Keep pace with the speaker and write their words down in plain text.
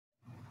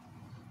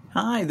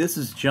Hi, this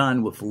is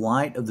John with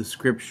Light of the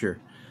Scripture,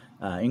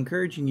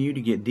 encouraging you to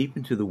get deep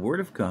into the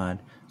Word of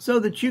God so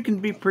that you can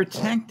be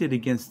protected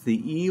against the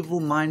evil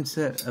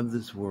mindset of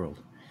this world,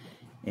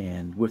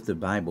 and with the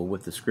Bible,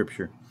 with the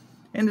Scripture.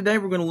 And today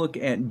we're going to look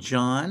at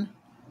John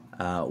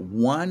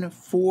 1,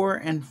 4,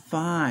 and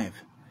 5.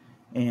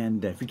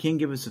 And if you can,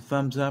 give us a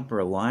thumbs up or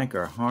a like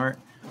or a heart,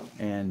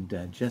 and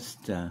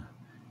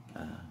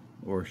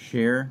or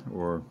share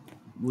or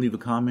leave a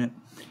comment.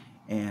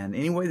 And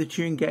any way that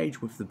you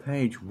engage with the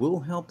page will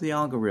help the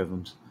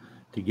algorithms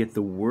to get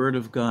the Word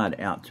of God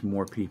out to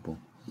more people.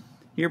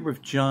 Here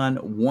with John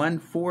 1,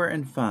 4,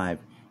 and 5,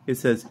 it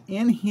says,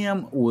 "In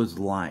him was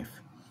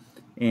life,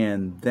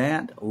 and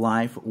that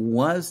life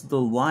was the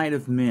light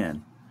of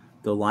men,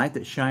 the light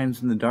that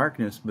shines in the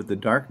darkness, but the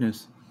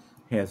darkness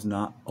has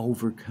not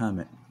overcome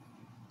it."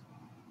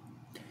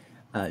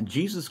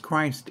 Jesus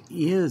Christ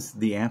is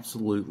the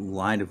absolute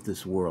light of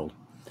this world.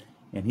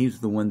 And he's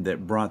the one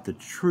that brought the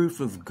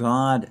truth of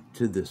God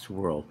to this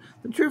world.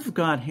 The truth of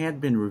God had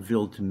been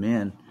revealed to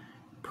men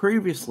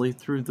previously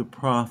through the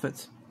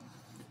prophets.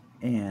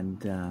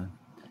 And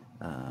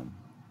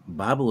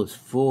Bible is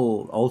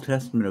full, Old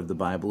Testament of the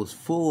Bible is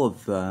full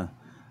of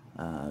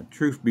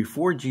truth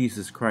before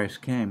Jesus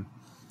Christ came.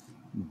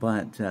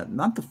 But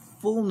not the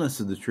fullness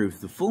of the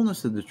truth. The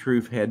fullness of the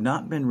truth had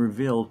not been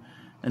revealed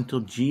until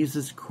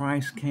Jesus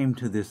Christ came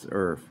to this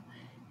earth.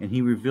 And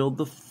he revealed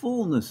the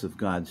fullness of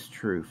God's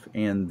truth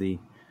and the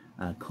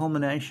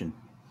culmination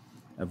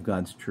of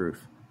God's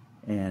truth.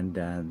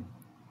 And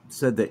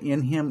said that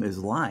in him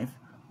is life.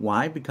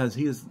 Why? Because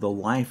he is the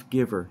life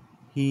giver.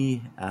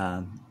 He,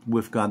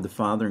 with God the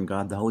Father and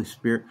God the Holy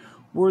Spirit,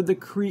 were the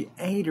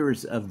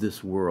creators of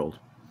this world.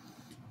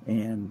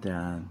 And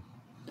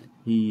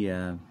he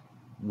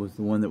was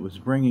the one that was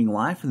bringing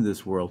life into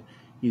this world.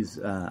 He's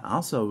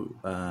also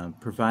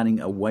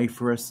providing a way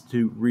for us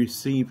to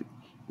receive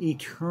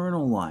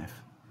eternal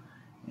life,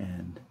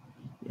 and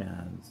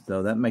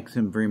so that makes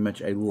him very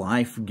much a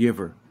life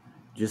giver,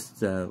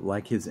 just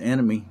like his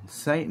enemy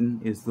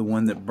Satan is the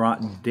one that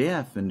brought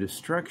death and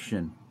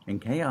destruction and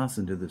chaos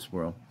into this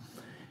world.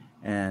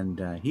 And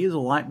he is a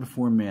light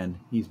before men.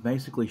 He's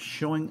basically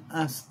showing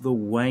us the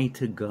way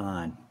to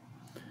God.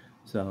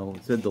 So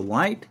it said the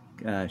light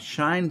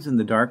shines in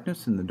the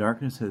darkness, and the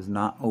darkness has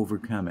not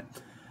overcome it.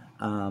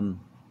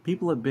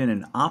 People have been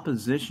in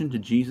opposition to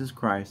Jesus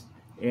Christ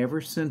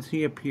ever since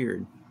he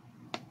appeared,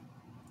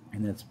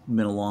 and it's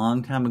been a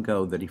long time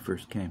ago that he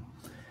first came.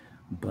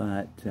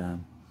 But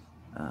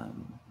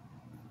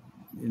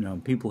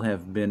people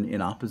have been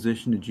in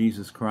opposition to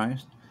Jesus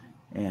Christ,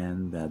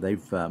 and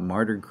they've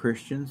martyred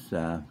Christians.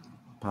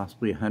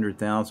 Possibly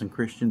 100,000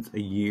 Christians a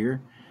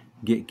year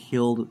get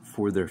killed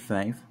for their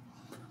faith.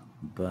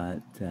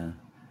 But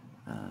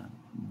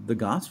the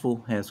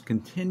gospel has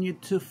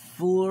continued to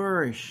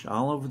flourish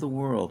all over the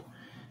world.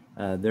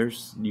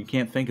 You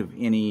can't think of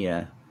any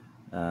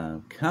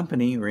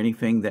company or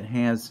anything that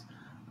has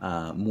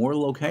more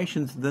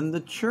locations than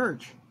the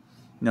church.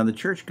 Now, the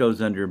church goes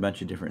under a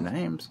bunch of different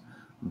names,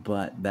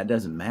 but that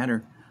doesn't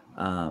matter.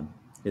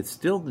 It's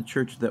still the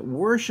church that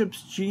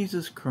worships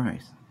Jesus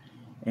Christ.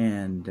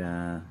 And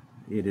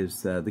it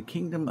is the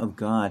kingdom of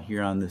God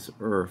here on this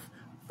earth,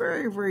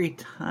 very, very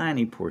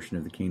tiny portion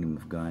of the kingdom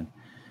of God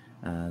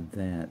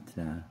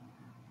that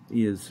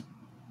is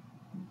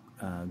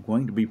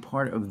going to be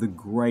part of the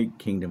great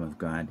kingdom of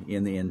God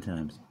in the end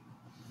times.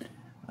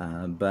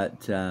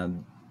 But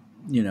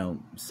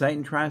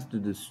Satan tries to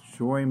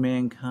destroy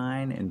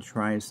mankind and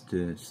tries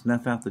to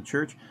snuff out the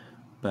church,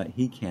 but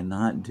he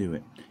cannot do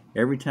it.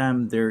 Every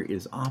time there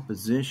is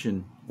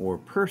opposition or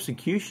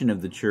persecution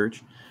of the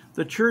church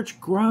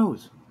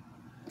grows.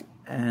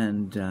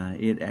 And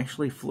it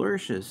actually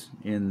flourishes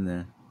in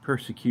the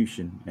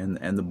persecution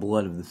and the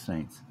blood of the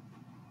saints.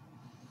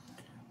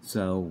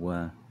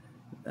 So,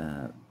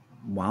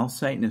 while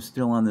Satan is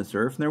still on this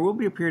earth, and there will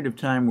be a period of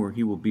time where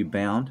he will be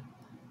bound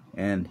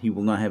and he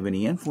will not have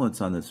any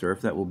influence on this earth.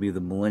 That will be the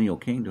millennial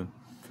kingdom.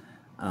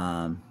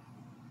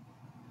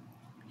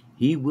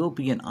 He will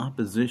be in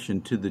opposition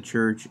to the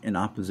church, in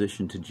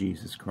opposition to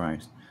Jesus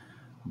Christ.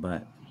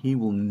 But he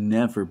will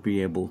never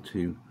be able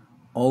to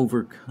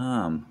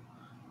overcome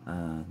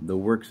the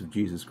works of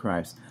Jesus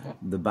Christ.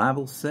 The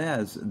Bible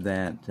says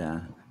that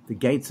the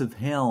gates of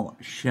hell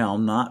shall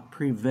not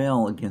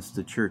prevail against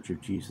the church of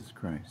Jesus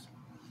Christ.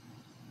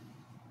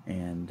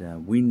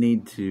 And we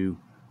need to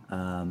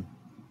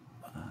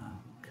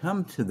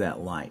come to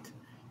that light.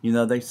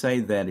 They say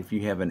that if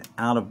you have an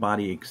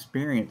out-of-body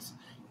experience,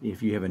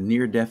 if you have a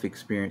near-death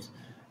experience,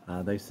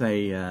 they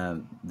say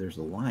there's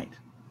a light,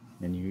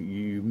 and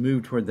you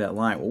move toward that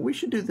light. Well, we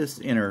should do this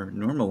in our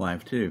normal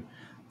life too.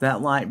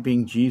 That light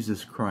being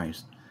Jesus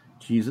Christ.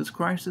 Jesus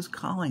Christ is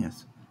calling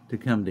us to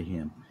come to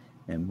him,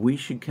 and we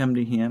should come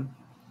to him,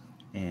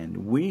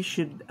 and we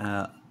should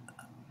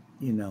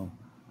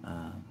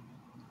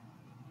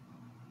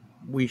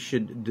we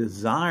should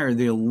desire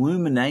the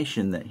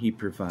illumination that he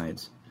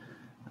provides.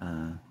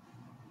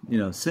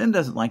 Sin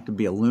doesn't like to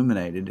be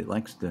illuminated. It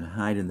likes to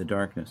hide in the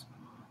darkness.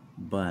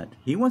 but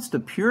He wants to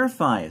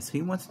purify us.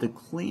 He wants to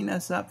clean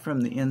us up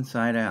from the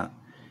inside out.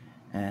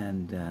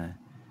 And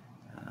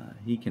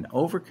He can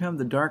overcome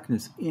the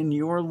darkness in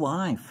your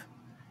life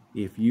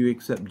if you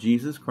accept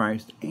Jesus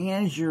Christ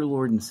as your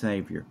Lord and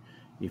Savior.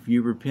 If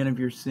you repent of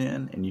your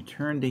sin and you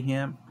turn to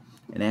Him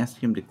and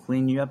ask Him to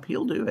clean you up,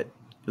 He'll do it.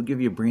 He'll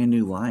give you a brand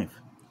new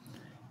life.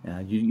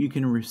 You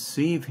can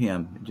receive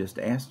Him. Just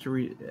ask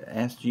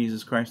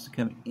Jesus Christ to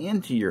come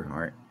into your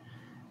heart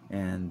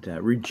and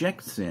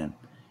reject sin.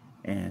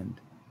 And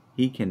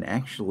He can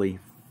actually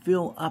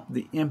fill up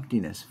the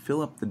emptiness,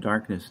 fill up the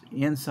darkness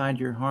inside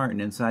your heart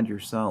and inside your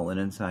soul and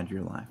inside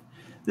your life.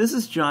 This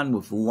is John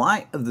with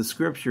Light of the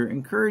Scripture,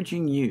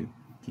 encouraging you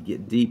to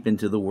get deep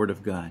into the Word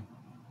of God.